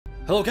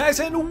Hello guys,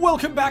 and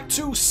welcome back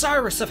to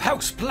Cyrus of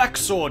House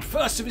Blacksword,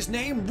 first of his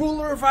name,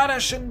 ruler of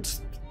Radish, and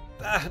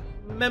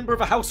member of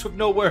a house with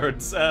no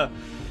words. I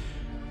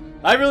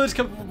really just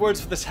come up with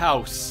words for this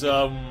house.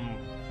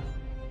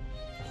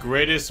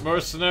 Greatest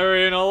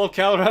mercenary in all of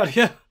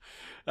Calradia.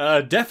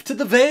 Deaf to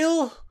the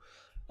veil.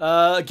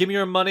 Give me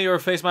your money or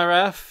face my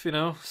wrath, you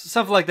know,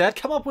 something like that.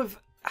 Come up with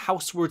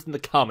house words in the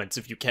comments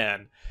if you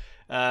can.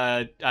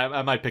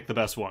 I might pick the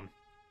best one.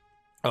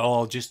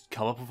 I'll just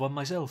come up with one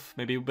myself.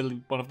 Maybe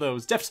one of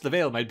those. Deaf to the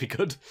Veil might be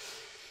good.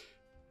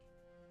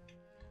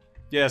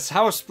 Yes,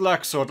 House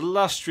Blacksword,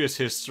 illustrious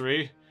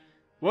history.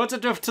 What's a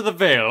Deaf to the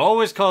Veil?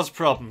 Always cause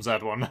problems,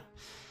 that one.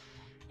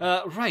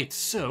 Right,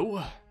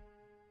 so...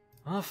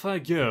 off I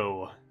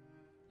go.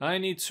 I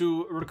need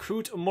to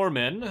recruit more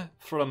men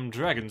from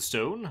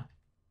Dragonstone.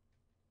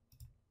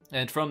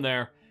 And from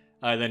there,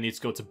 I then need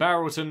to go to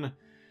Barrowton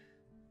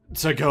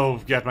to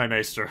go get my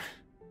maester.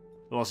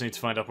 We'll also need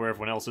to find out where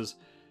everyone else is.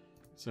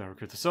 So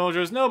recruit the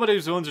soldiers.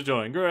 Nobody's willing to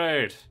join.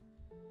 Great.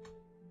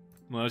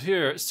 Well,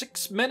 here,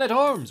 6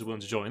 men-at-arms are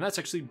willing to join. That's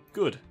actually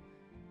good.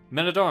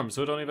 Men-at-arms,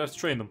 so I don't even have to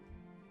train them.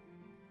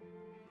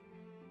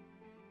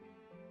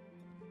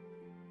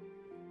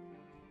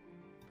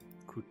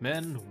 Recruit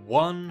men.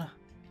 1.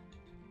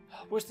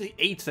 Where's the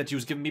 8 that you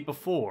was giving me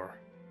before?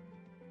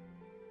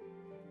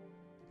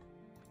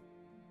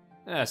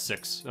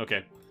 6.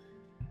 Okay.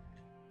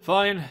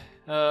 Fine.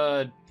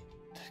 Can't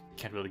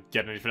really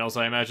get anything else,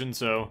 I imagine,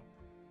 so...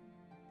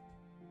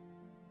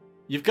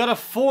 You've got a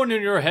thorn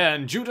in your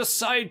hand. You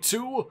decide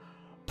to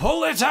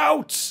pull it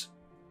out.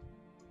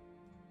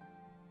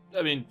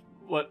 I mean,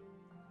 what?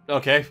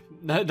 Okay,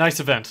 nice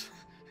event.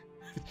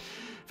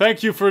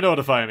 Thank you for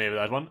notifying me of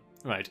that one.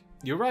 Right,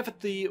 you arrive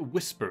at the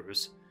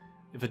Whispers.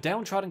 If a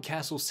downtrodden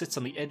castle sits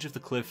on the edge of the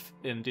cliff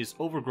and is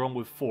overgrown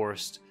with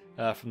forest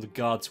from the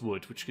God's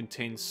Wood, which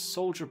contains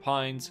soldier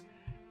pines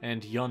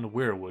and young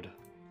weirwood.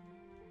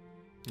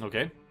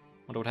 Okay,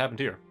 wonder what happened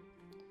here.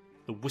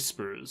 The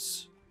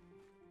Whispers.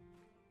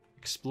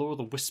 Explore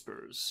the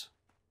Whispers.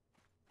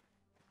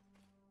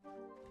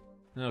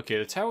 Okay,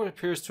 the tower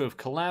appears to have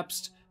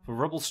collapsed, with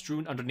rubble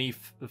strewn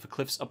underneath the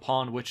cliffs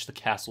upon which the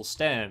castle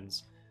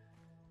stands.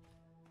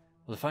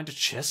 Will I find a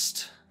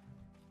chest?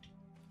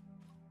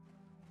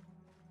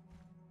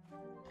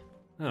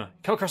 Come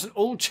across an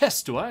old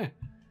chest, do I?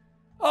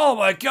 Oh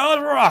my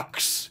god,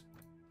 rocks!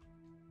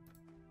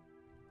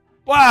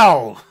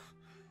 Wow!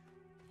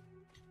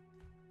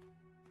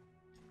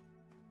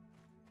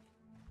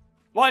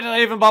 Why did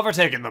I even bother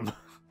taking them?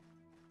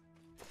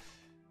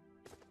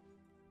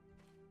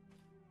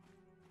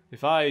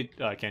 If I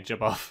can't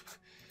jump off.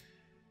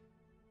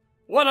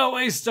 What a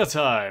waste of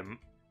time!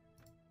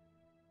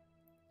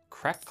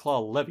 Cracked claw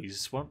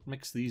levies. What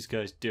makes these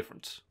guys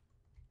different?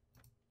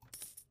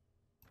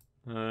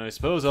 I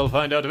suppose I'll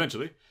find out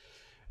eventually.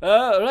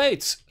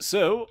 Right.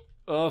 So,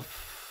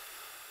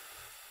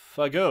 off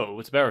I go.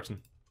 It's Barrowton.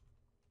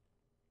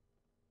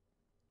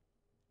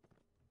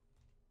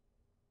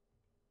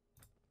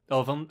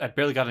 Oh, I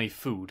barely got any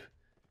food.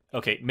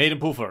 Okay, Maiden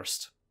Pool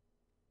first.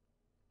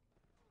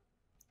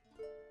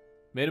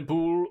 Maiden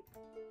Pool.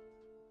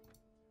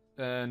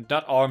 And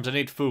not arms, I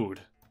need food.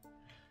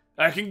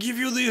 I can give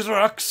you these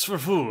rocks for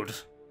food.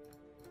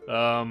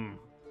 No.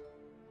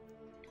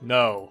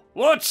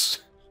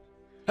 What?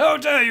 How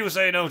dare you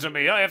say no to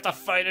me? I have the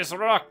finest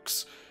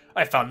rocks.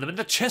 I found them in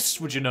the chest,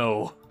 would you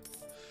know?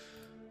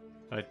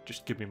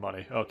 Just give me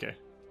money. Okay.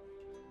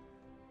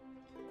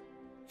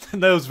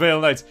 Those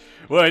Veil Knights.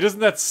 Wait, isn't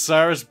that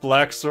Cyrus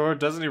Blacksword?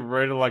 Doesn't he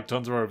raid like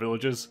tons of our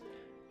villages?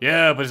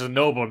 Yeah, but he's a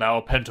noble now,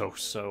 a Pentos,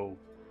 so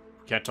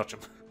can't touch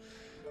him.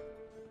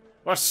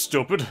 That's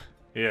stupid.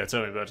 Yeah,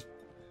 tell me about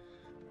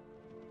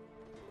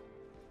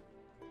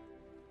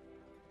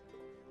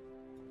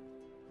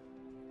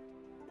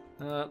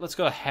it. Let's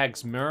go to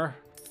Hag's Mirror.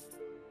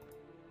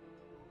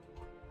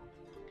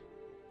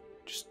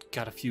 Just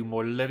got a few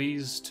more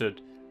levies to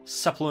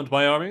supplement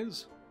my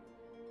armies.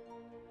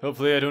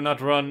 Hopefully I do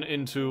not run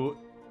into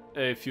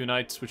a few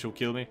knights which will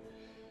kill me.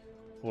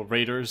 Or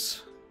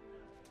raiders.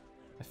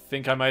 I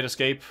think I might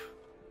escape.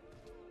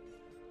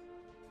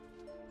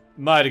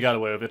 Might have got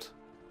away with it.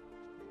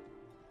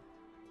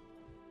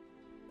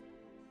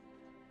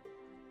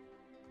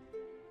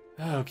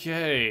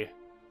 Okay.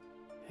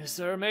 Is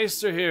there a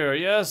maester here?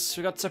 Yes,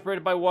 we got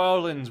separated by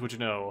wildlands, would you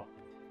know?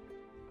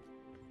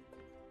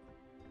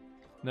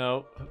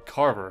 No,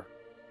 Carver.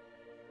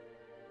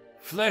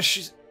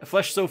 Flesh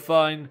so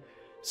fine.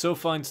 So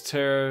fine to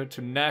tear,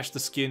 to gnash the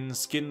skin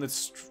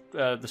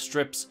the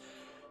strips.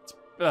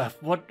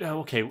 What?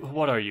 Okay,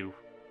 what are you?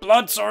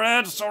 Blood so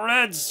red,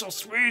 so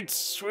sweet,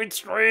 sweet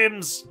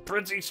screams,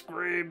 pretty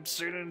screams,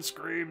 singing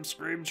screams,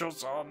 scream your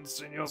sons,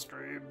 sing your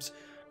screams.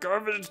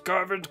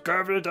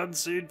 Carved,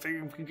 unseen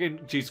thing.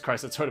 Jesus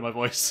Christ, that's hurting my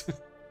voice.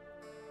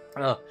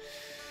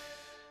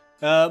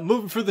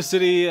 Moving through the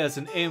city as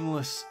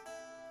aimless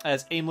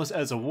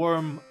as a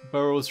worm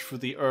burrows through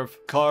the earth.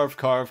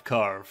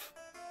 Carve.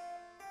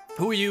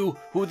 Who are you?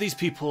 Who are these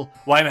people?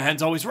 Why are my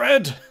hands always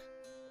red?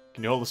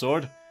 Can you hold the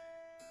sword?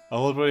 I'll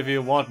hold whatever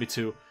you want me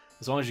to.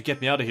 As long as you get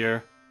me out of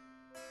here.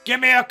 Give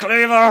me a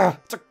cleaver!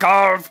 To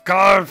carve,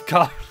 carve,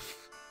 carve!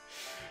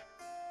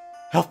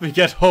 Help me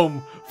get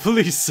home,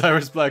 please,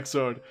 Cyrus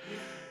Blacksword.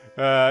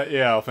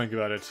 Yeah, I'll think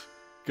about it.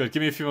 Good,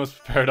 give me a few months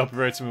prepared, I'll be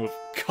ready to move.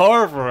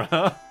 Carver,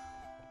 huh?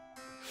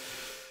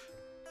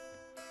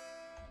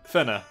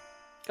 Fenna.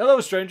 Hello,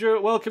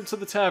 stranger. Welcome to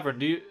the tavern.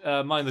 Do you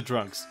mind the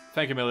drunks?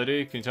 Thank you,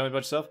 milady. Can you tell me about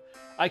yourself?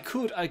 I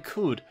could,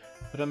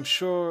 but I'm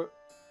sure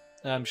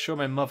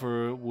my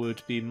mother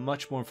would be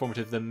much more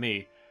informative than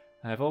me.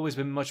 I've always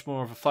been much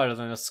more of a fighter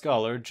than a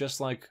scholar, just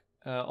like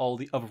all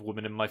the other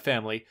women in my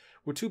family.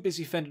 We're too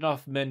busy fending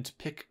off men to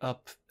pick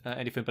up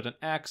anything but an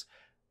axe.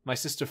 My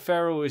sister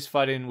Pharaoh is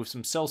fighting with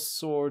some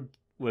sellsword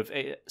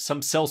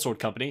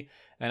company,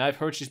 and I've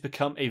heard she's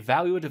become a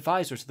valued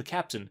advisor to the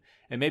captain,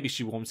 and maybe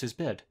she warms his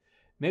bed.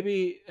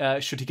 Maybe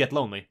should he get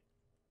lonely.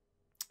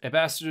 A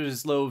bastard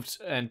is loathed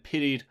and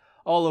pitied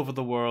all over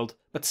the world,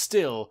 but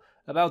still,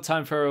 about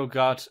time Pharaoh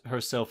got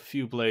herself a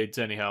few blades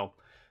anyhow.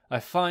 I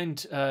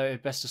find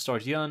it best to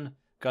start young.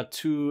 Got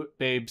 2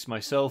 babes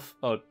myself.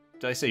 Oh,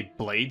 did I say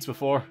blades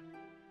before?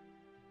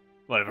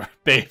 Whatever,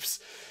 babes.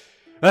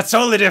 That's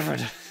totally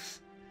different.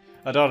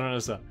 I don't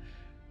understand.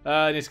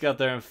 I need to get out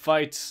there and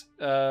fight.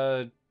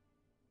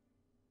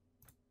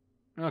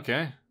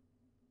 Okay.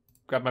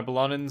 Grab my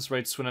belongings,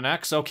 ready to swing an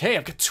axe. Okay,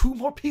 I've got 2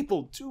 more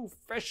people. 2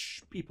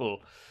 fresh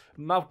people.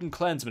 Mountain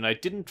clansmen. I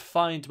didn't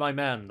find my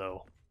man,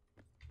 though.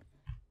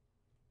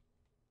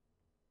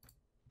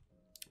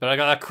 But I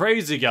got a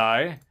crazy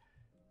guy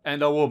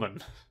and a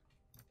woman.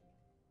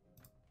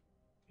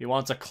 He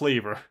wants a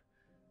cleaver.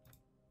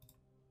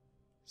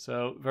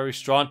 So, very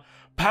strong.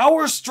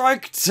 Power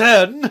Strike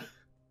 10!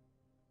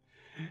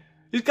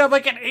 He's got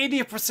like an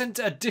 80%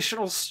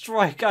 additional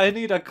strike. I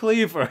need a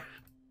cleaver.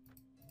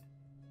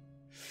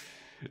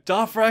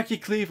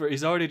 Dothraki cleaver.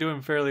 He's already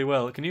doing fairly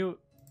well. Can you...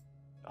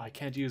 I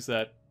can't use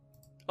that.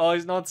 Oh,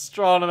 he's not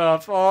strong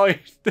enough. Oh,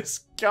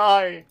 this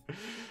guy.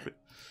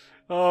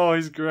 Oh,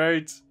 he's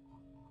great.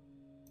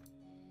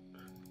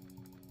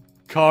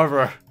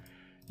 Carver,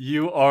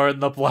 you are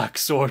in the Black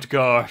Sword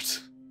Guard.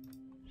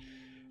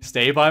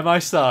 Stay by my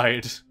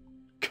side,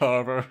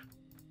 Carver.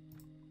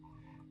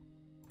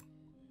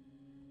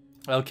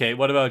 Okay,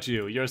 what about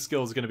you? Your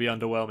skills are going to be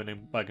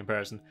underwhelming by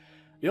comparison.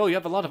 Yo, you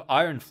have a lot of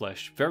iron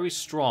flesh. Very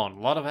strong.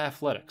 A lot of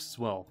athletics as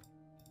well.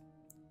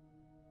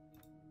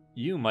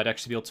 You might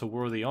actually be able to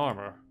wear the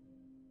armor.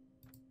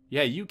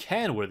 Yeah, you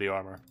can wear the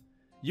armor.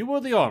 You wear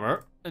the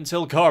armor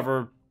until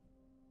Carver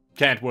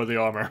can't wear the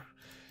armor.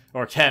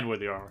 Or can wear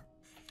the armor.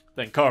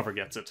 Then Carver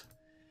gets it.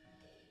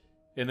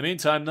 In the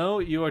meantime, though,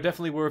 you are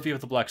definitely worthy of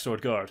the Black Sword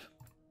Guard.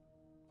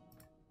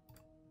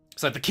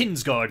 It's like the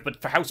King's Guard,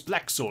 but for House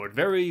Blacksword.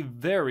 Very,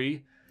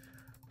 very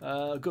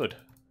good.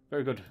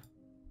 Very good.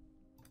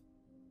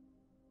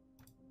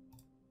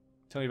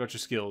 Tell me about your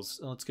skills.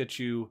 Let's get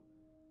you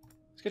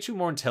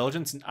more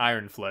intelligence and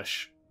iron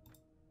flesh.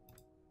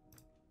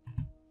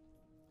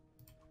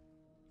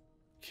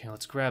 Okay,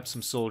 let's grab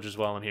some soldiers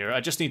while I'm here. I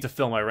just need to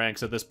fill my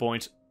ranks at this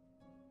point.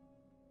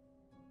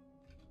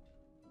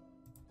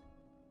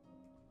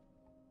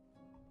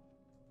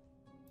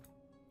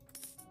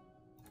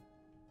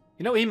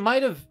 You know, he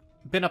might have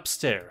been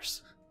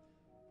upstairs.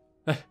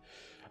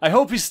 I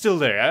hope he's still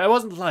there. I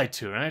wasn't lied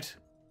to, right?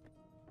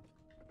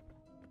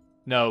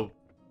 No.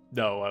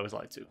 No, I was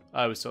lied to.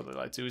 I was totally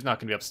lied to. He's not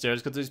going to be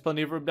upstairs because there's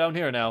plenty of room down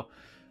here now.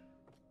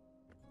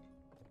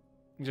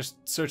 Just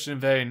searching in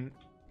vain.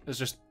 There's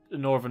just a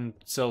Northern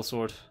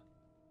sellsword.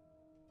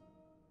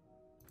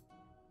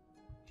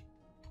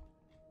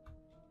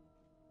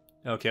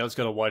 Okay, let's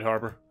go to White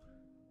Harbor.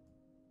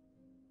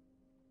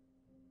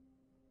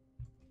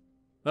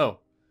 Oh.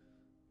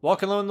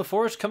 Walking alone in the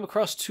forest, come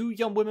across 2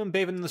 young women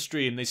bathing in the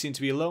stream. They seem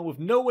to be alone with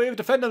no way of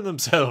defending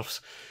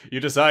themselves. You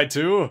decide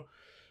to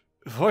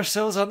force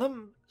cells on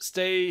them,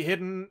 stay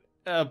hidden,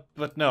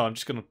 but no, I'm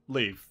just gonna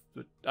leave.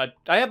 I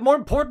have more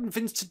important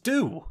things to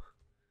do.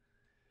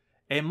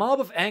 A mob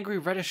of angry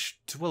reddish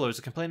dwellers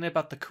are complaining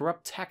about the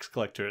corrupt tax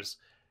collectors.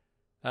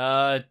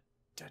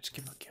 Just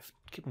give them a gift.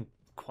 Keep them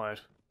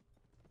quiet.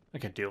 I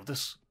can't deal with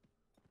this.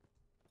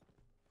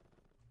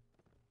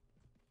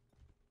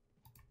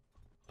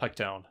 Pike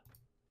down.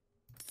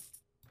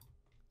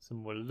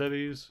 Some more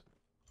levies.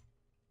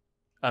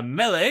 A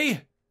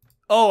melee?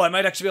 Oh, I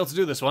might actually be able to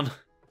do this one.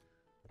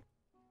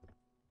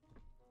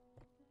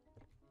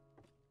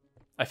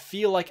 I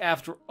feel like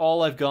after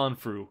all I've gone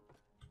through,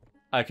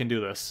 I can do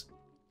this.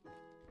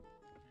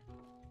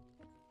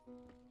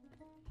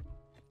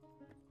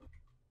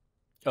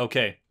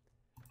 Okay.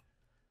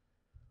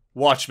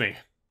 Watch me.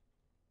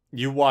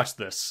 You watch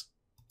this.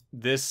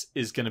 This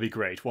is gonna be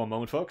great. One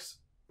moment, folks.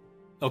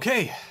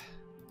 Okay.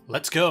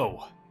 Let's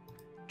go.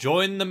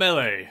 Join the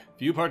melee.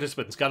 Few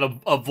participants. Gotta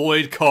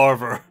avoid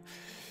Carver.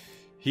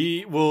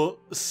 He will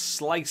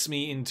slice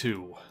me in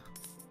 2.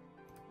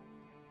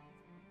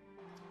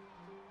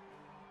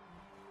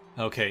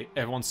 Okay,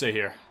 everyone stay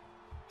here.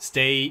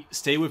 Stay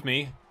with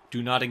me.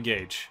 Do not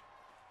engage.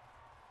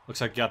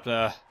 Looks like I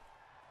got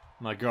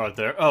my guard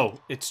there. Oh,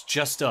 it's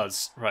just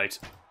us. Right.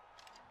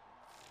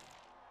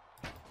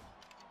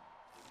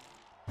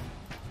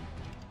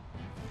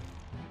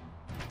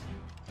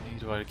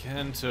 Do what I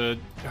can to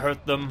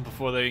hurt them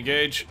before they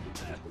engage.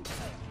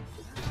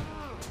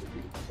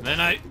 And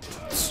then I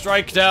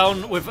strike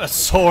down with a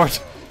sword.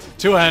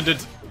 Two-handed.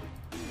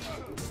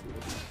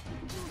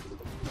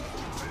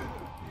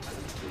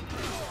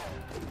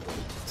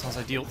 As long as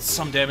I deal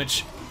some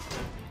damage.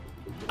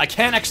 I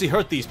can actually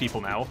hurt these people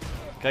now.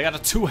 I got a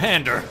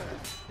two-hander.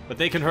 But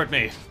they can hurt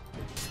me.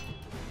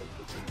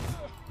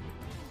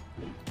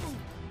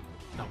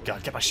 Oh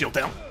god, get my shield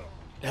down.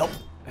 Help,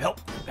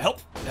 help, help,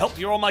 help.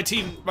 You're on my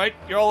team, right?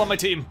 You're all on my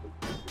team.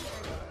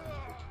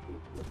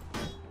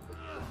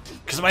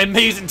 Because of my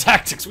amazing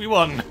tactics, we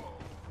won.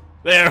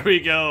 There we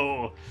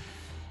go.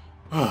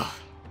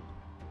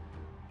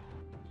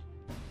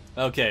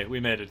 Okay, we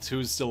made it.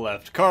 Who's still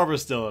left?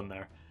 Carver's still in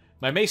there.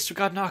 My maester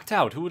got knocked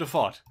out. Who would have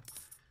thought?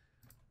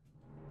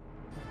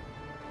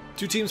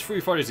 2 teams, 3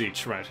 fighters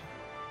each, right?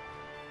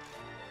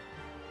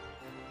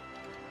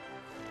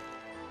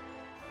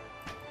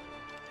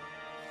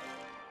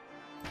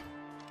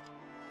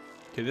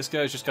 Okay, this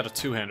guy's just got a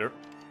two-hander.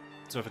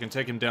 So if I can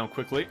take him down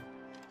quickly.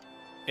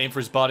 Aim for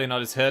his body, not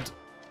his head.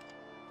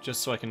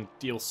 Just so I can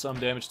deal some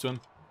damage to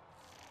him.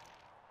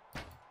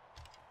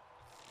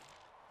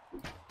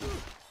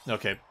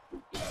 Okay.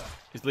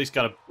 He's at least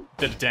got a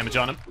bit of damage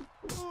on him.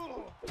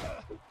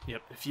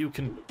 Yep, if you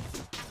can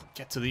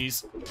get to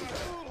these.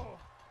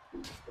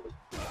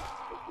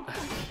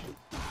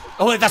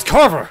 Oh wait, that's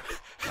Carver!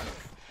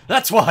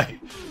 That's why!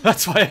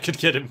 That's why I could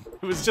get him.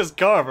 It was just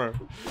Carver.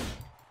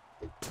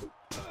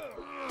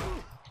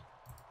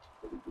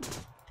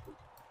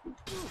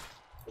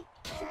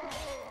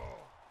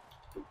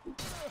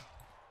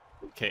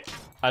 Okay,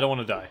 I don't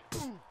want to die.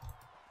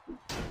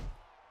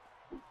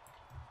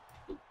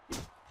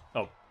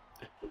 Oh.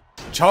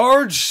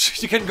 Charge!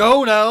 You can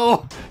go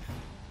now!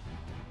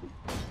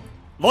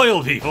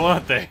 Loyal people,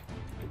 aren't they?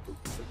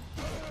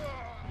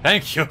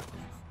 Thank you.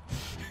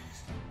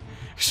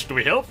 Should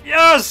we help?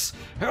 Yes!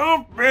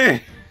 Help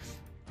me!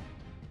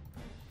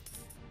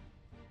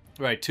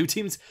 Right, 2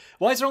 teams.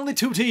 Why is there only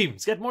 2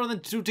 teams? Get more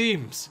than 2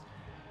 teams.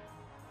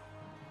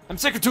 I'm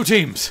sick of 2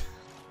 teams.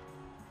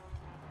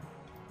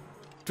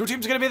 2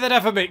 teams are gonna be the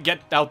death of me.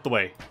 Get out the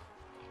way.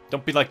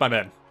 Don't be like my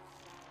men.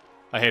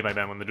 I hate my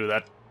men when they do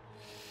that.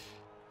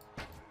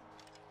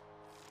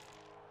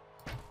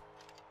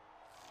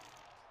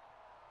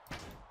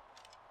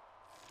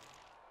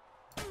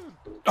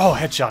 Oh,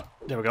 headshot.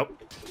 There we go.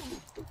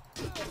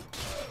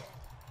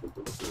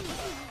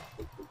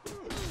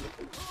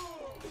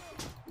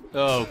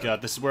 Oh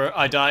god, this is where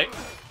I die.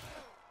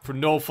 For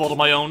no fault of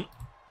my own.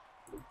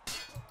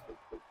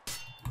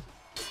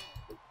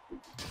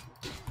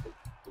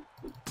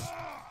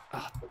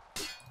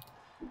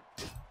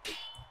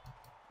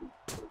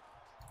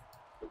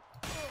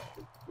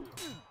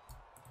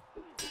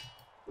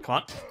 Come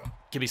on.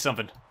 Give me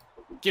something.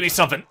 Give me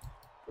something.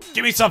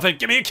 Give me something.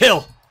 Give me a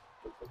kill.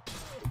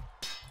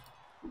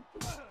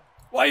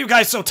 Why are you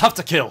guys so tough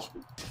to kill?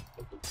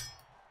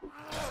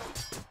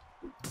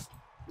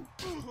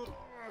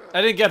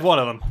 I didn't get one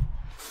of them.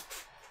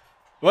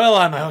 Well,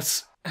 I'm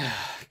out.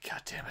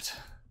 God damn it.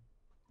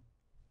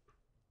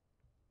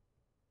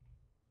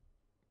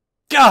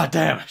 God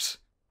damn it.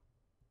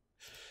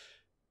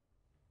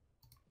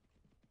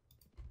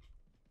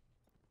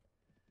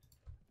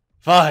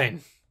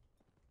 Fine.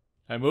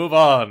 I move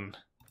on.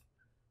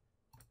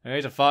 I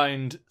need to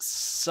find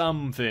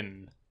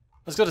something.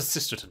 Let's go to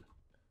Sisterton.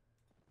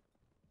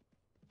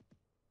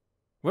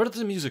 Where did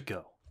the music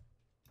go?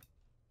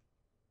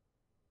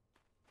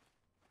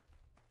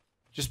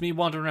 Just me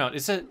wandering around.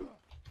 Is it?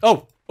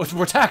 Oh,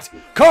 we're attacked!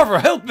 Carver,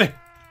 help me!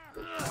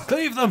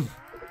 Cleave them!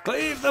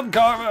 Cleave them,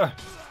 Carver!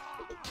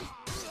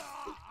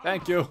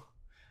 Thank you.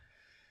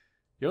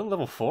 You're on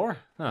level 4?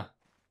 Huh.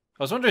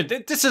 I was wondering,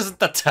 this isn't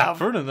the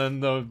tavern, and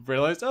then I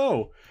realized,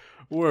 oh,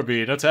 we're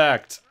being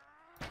attacked.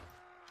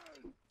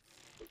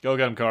 Go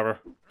get him, Carver.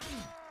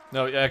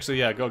 No, actually,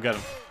 yeah, go get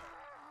him.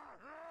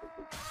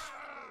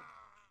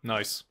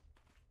 Nice.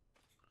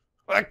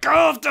 I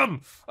carved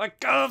him! I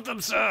carved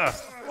him, sir!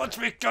 Watch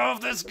me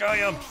carve this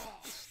guy up!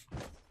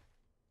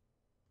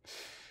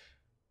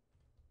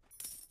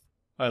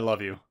 I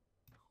love you.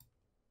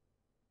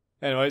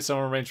 Anyway,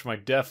 someone arranged for my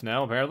death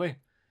now, apparently.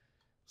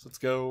 So let's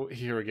go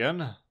here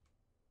again.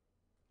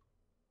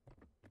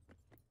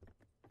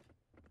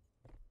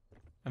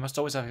 I must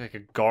always have like a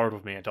guard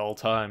with me at all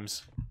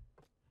times.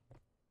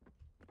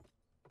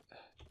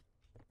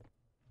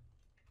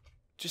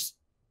 Just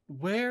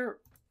where?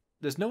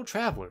 There's no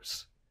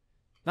travelers.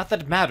 Not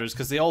that it matters,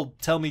 because they all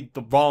tell me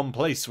the wrong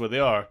place where they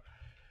are.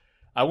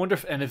 I wonder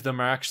if any of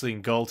them are actually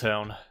in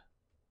Gulltown.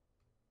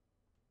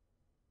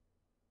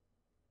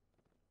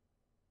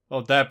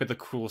 Oh, that'd be the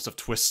cruelest of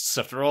twists.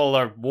 After all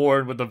are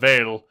worn with the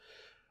veil,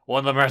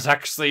 one of them is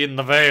actually in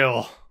the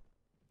veil.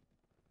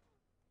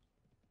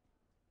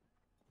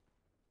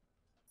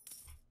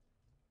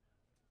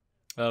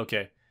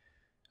 Okay.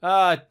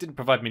 It didn't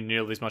provide me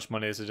nearly as much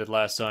money as it did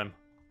last time.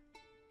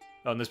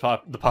 Oh, and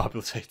the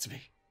populace hates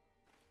me.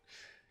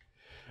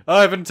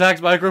 I've been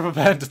attacked by a group of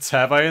bandits,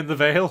 have I, in the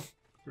Vale?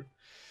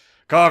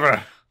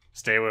 Carver,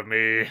 stay with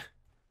me.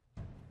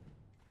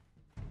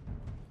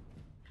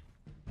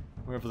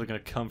 Wherever they're gonna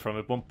come from,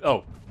 it won't...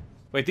 Oh.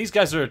 Wait, these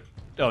guys are...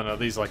 Oh no,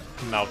 these, like,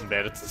 mountain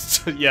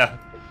bandits. Yeah.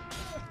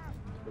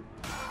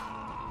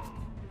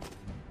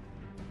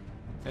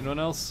 Anyone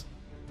else?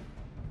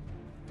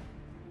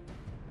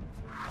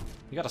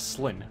 You got a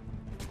sling.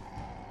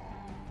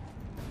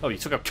 Oh, you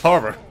took out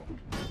Carver.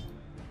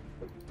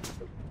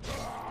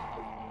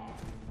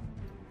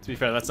 To be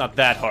fair, that's not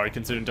that hard,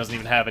 considering it doesn't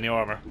even have any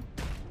armor.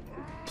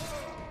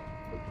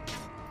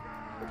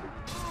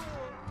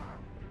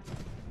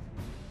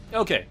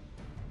 Okay.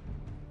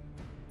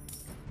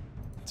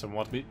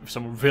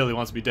 Someone really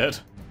wants to be dead.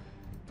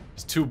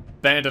 There's 2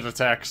 bandit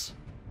attacks.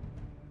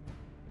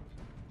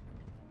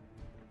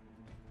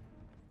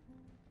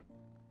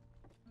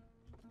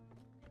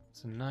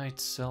 It's a knight,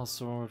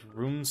 sellsword,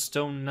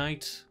 runestone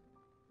knight.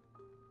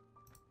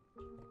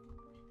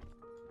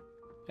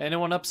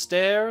 Anyone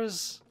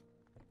upstairs?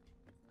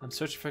 I'm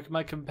searching for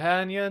my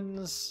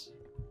companions.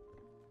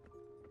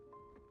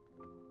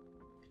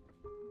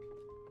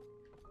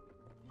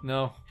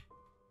 No.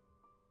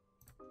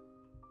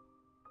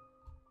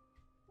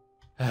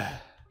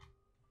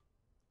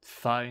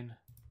 Fine.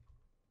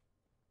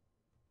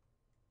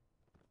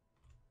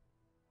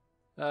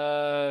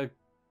 Curse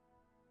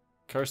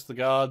the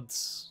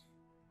gods.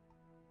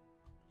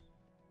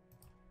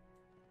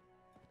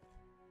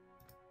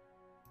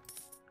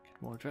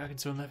 Get more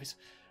dragonstone levies.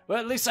 Well,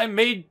 at least I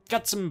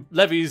got some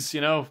levies,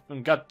 you know,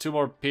 and got 2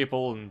 more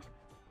people and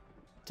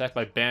attacked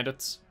by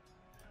bandits.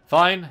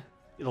 Fine.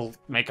 It'll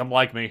make them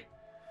like me.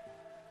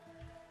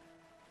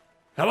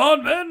 Come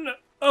on, men!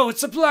 Oh,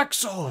 it's the Black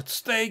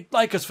Swords! They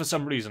like us for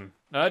some reason.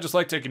 I just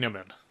like taking them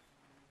in.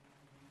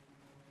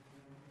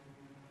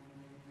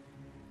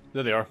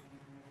 There they are.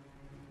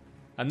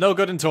 I'm no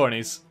good in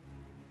tourneys.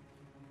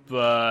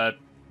 But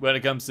when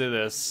it comes to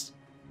this,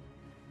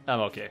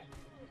 I'm okay.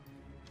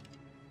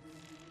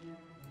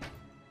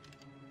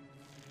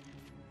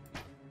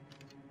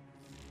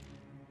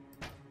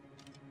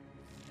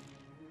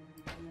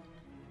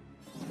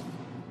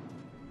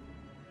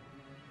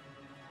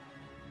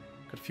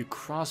 Got a few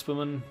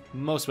crossbowmen.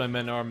 Most of my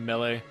men are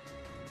melee.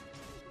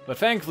 But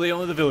thankfully,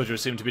 only the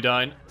villagers seem to be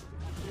dying.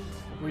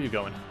 Where are you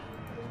going?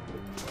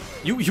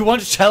 You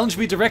want to challenge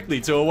me directly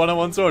to a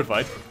one-on-one sword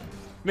fight?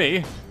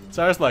 Me?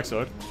 Cyrus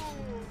Blacksword?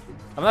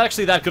 I'm not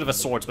actually that good of a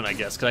swordsman, I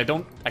guess,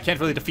 because I can't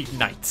really defeat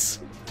knights.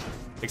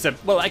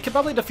 Except, well, I could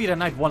probably defeat a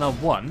knight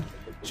one-on-one.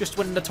 Just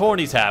when the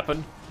tourneys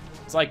happen,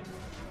 it's like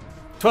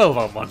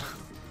 12-on-1.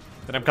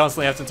 Then I'm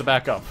constantly having to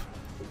back up.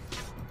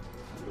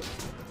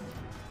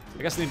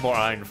 I guess I need more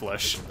Iron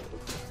Flesh.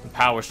 And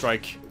Power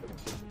Strike.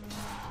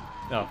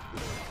 No.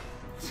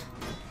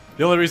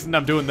 The only reason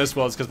I'm doing this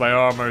well is because my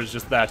armor is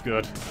just that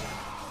good.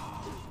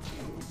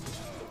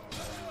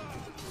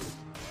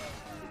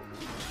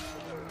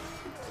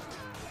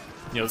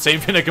 You know, the same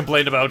thing I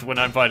complained about when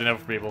I'm fighting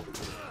other people.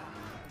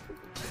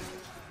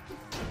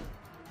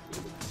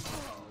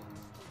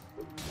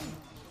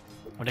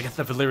 When I get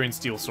the Valyrian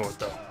steel sword,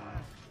 though.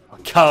 I'll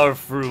carve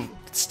through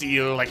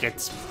steel like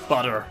it's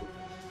butter.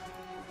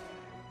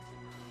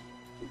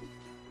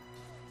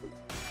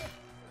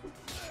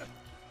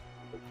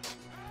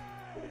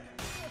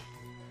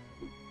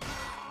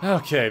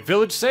 Okay,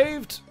 village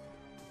saved?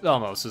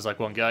 Almost, is like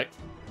one guy.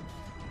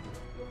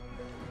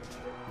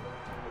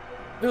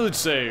 Village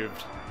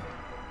saved.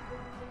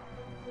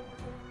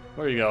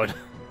 Where are you going?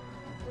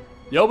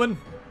 Yeoman?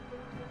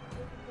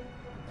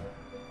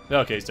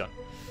 Okay, he's done.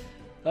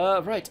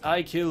 Right,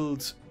 I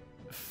killed...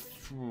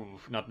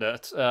 not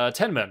that.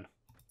 10 men.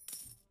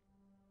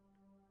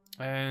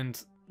 And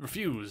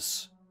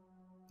refuse.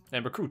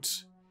 And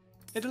recruit.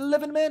 And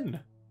 11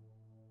 men.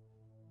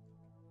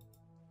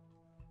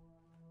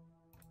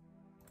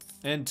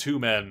 And 2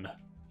 men.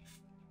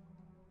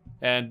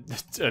 And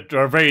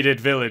a raided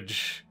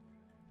village.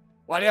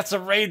 Why do you have to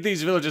raid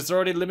these villages? They're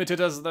already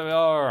limited as they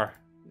are.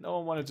 No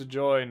one wanted to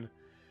join.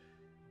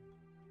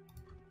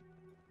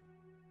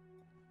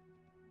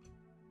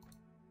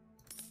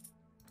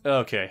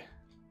 Okay.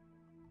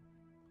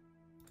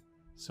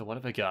 So what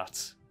have I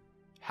got?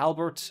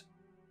 Halbert.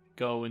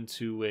 Go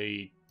into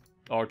a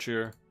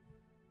archer.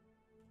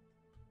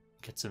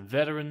 Get some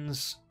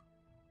veterans.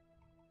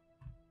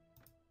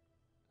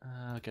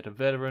 Get a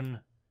veteran.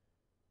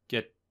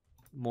 Get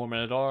more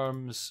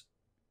men-at-arms.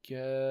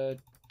 Get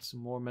some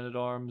more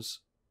men-at-arms.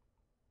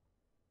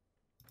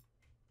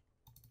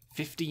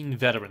 15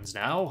 veterans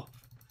now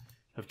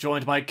have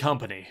joined my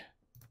company.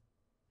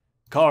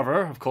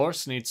 Carver, of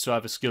course, needs to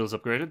have his skills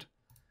upgraded.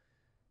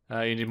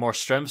 You need more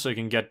strength so you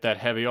can get that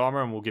heavy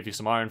armor, and we'll give you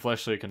some iron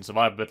flesh so you can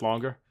survive a bit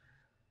longer.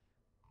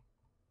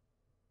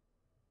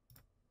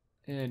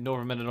 And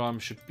Northern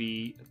men-at-arms should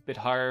be a bit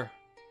higher.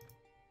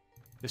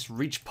 This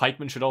reach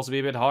pikeman should also be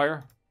a bit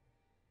higher.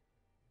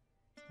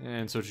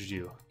 And so should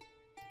you.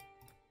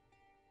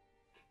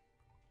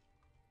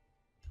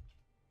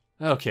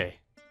 Okay.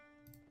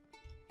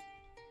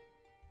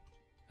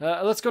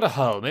 Let's go to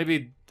Hull.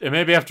 Maybe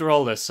after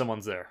all this,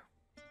 someone's there.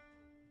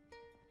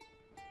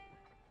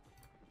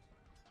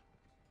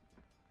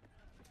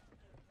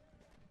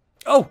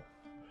 Oh!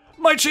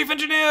 My chief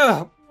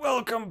engineer!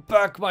 Welcome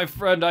back, my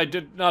friend. I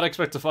did not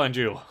expect to find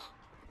you.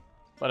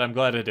 But I'm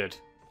glad I did.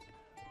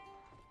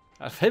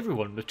 Out of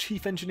everyone, the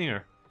chief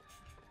engineer.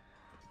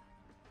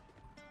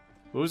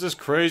 Who's this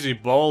crazy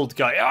bald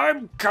guy?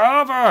 I'm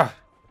Carver!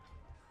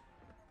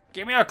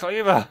 Give me a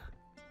cleaver!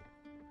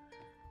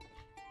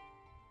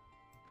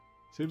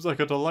 Seems like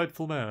a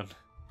delightful man.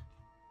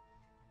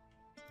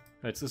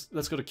 Right, so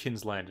let's go to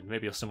Kin's Landing.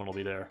 Maybe someone will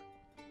be there.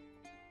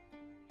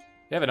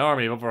 They have an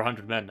army of over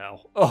 100 men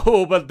now.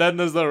 Oh, but then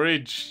there's the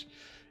Ridge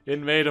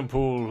in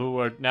Maidenpool, who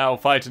are now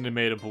fighting in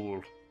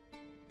Maidenpool.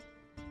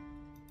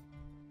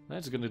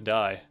 Lancers gonna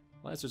die.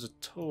 Lancers are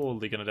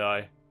totally gonna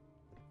die.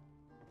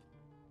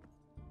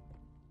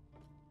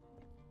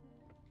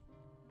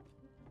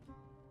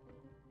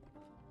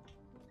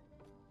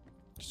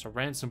 Just a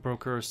ransom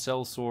broker,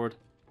 sellsword,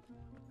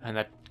 and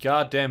that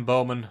goddamn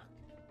bowman.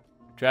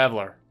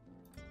 Traveler.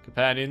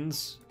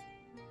 Companions.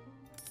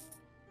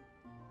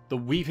 The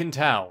Weeping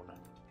Town.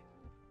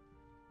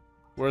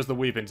 Where's the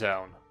Weeping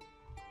Town?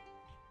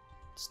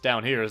 It's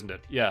down here, isn't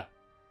it? Yeah.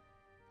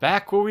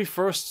 Back where we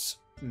first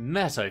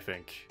met, I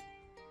think.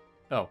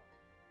 Oh.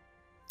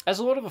 As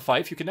a lord of a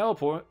fief, you can now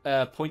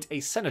appoint a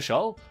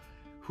seneschal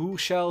who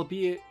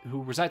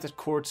resides at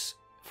court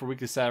for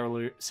weekly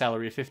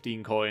salary of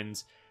 15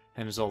 coins,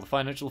 handles all the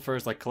financial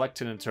affairs like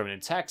collecting and determining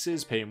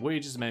taxes, paying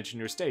wages, managing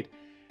your estate.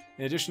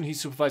 In addition, he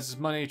supervises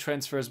money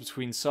transfers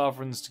between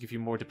sovereigns to give you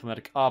more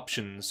diplomatic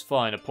options.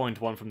 Fine,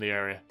 appoint one from the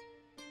area.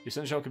 Your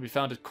seneschal can be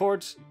found at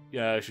court.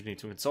 Yeah, I should need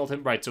to consult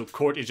him. Right, so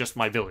court is just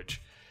my village.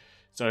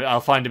 So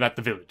I'll find him at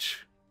the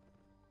village.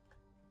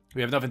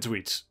 We have nothing to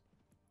eat.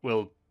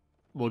 We'll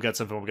get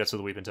something when we get to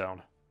the Weeping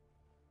Town.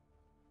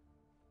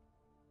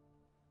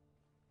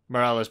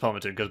 Morale is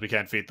plummeted because we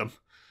can't feed them.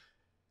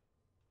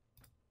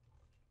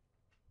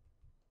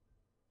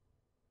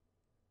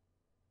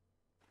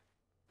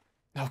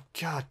 Oh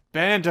god,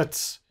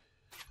 bandits!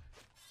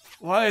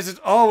 Why is it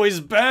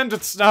always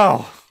bandits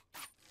now?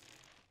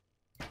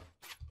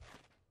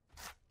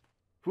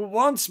 Who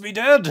wants me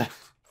dead?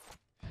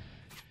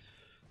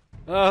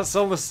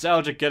 So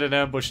nostalgic getting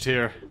ambushed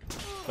here.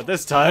 But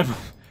this time,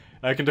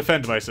 I can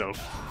defend myself.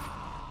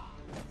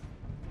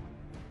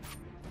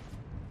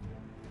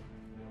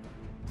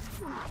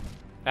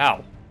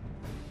 Ow.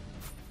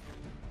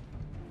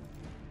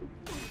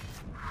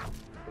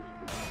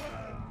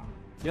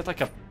 You had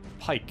like a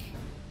pike.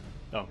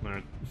 Oh,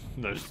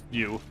 there's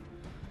you.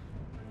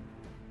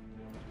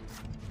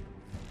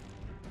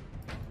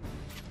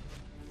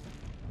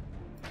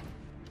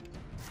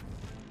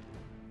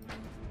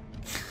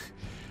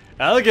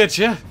 I'll get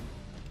you.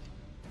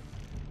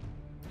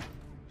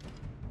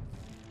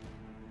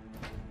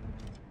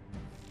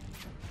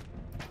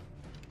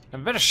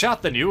 I'm a better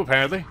shot than you,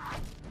 apparently.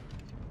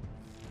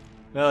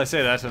 Well, I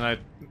say that, and I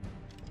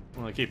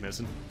keep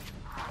missing.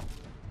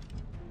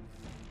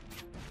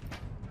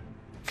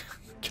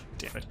 God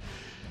damn it.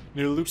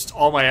 You loosed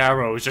all my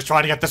arrows just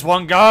trying to get this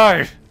one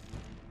guy!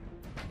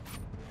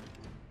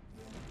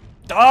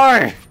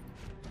 Die!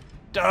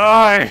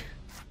 Die!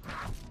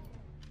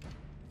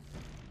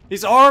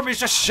 His arm is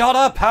just shut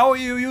up! How are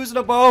you using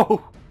a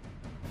bow?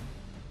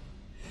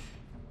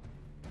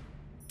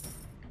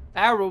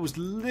 Arrows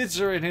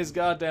litter in his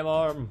goddamn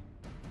arm.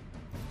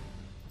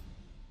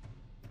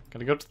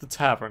 Gotta go to the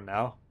tavern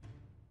now.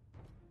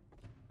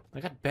 I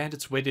got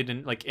bandits waiting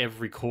in like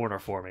every corner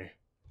for me.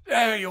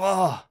 There you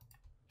are!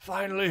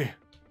 Finally!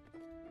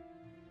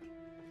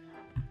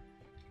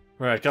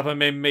 Right, got my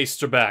main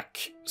maester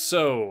back.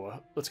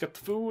 So, let's get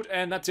the food,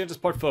 and that's the end of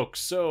this part, folks.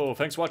 So,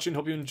 thanks for watching,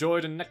 hope you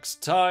enjoyed, and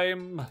next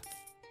time...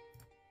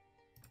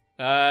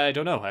 I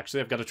don't know, actually,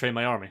 I've got to train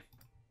my army.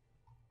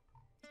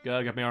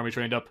 Gotta get my army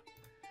trained up.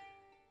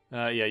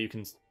 Yeah, you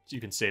can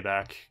stay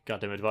back,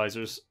 goddamn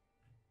advisors.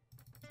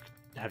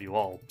 Have you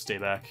all stay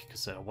back,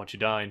 because I don't want you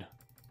dying.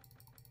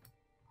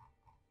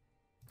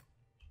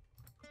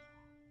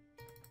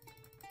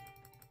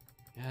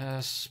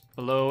 Yes,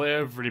 below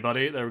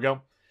everybody. There we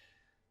go.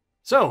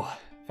 So,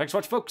 thanks for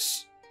watching,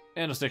 folks.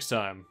 And until next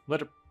time.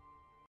 Later.